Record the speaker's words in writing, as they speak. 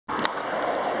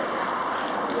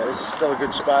This is still a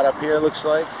good spot up here, looks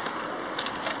like.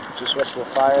 Just west of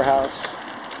the firehouse.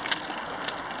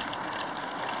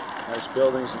 Nice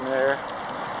buildings in there.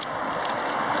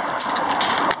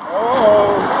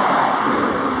 Oh!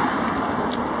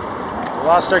 We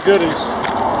lost our goodies.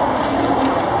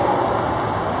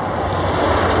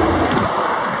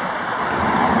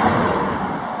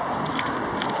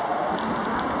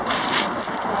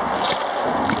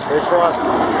 Stay frosty.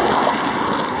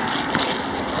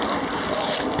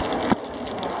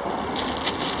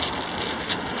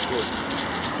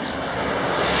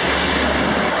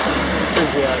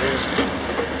 Busy out here.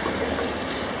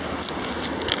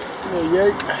 Oh,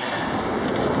 yay.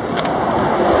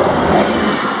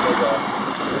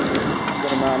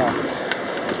 Good amount of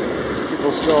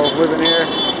people still living here.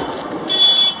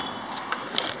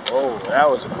 Oh, that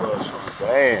was a close one.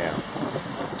 Damn.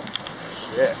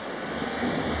 Shit.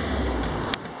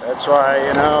 That's why,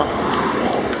 you know.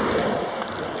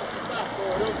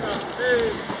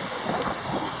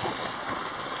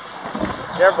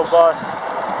 Careful, boss.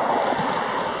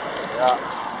 Yeah.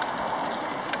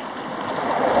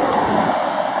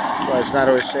 That's why it's not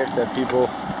always safe that people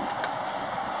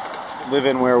live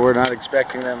in where we're not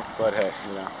expecting them, but hey,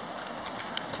 you know.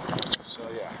 So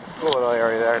yeah, cool little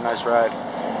area there, nice ride.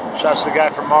 Shouts to the guy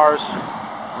from Mars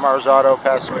Auto,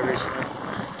 passed away recently.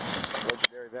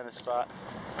 Legendary Venice spot.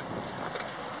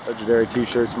 Legendary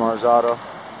t-shirts, Mars Auto.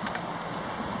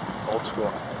 Old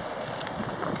school.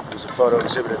 There was a photo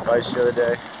exhibit at Vice the other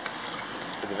day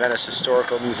for the Venice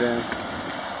Historical Museum.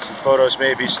 Some photos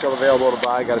may be still available to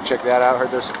buy, gotta check that out.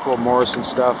 Heard there's some cool Morrison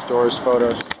stuff, Doors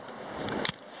photos.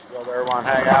 Erewhon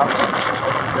hang out,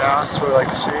 down. That's what we like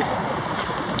to see.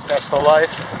 That's the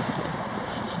life.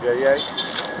 Yeah.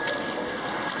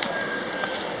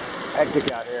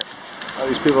 Hectic out here. All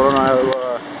these people don't know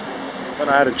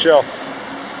how to chill.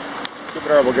 Keep it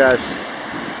herbal, guys.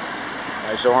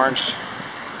 Nice orange.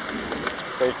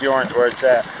 Safety orange, where it's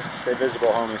at. Stay visible,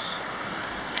 homies.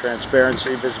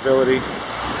 Transparency, visibility.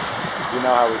 You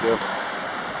know how we do.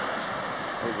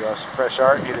 There you go. Some fresh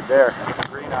art needed there.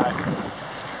 Green eye.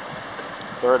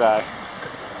 Third eye.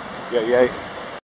 Yeah.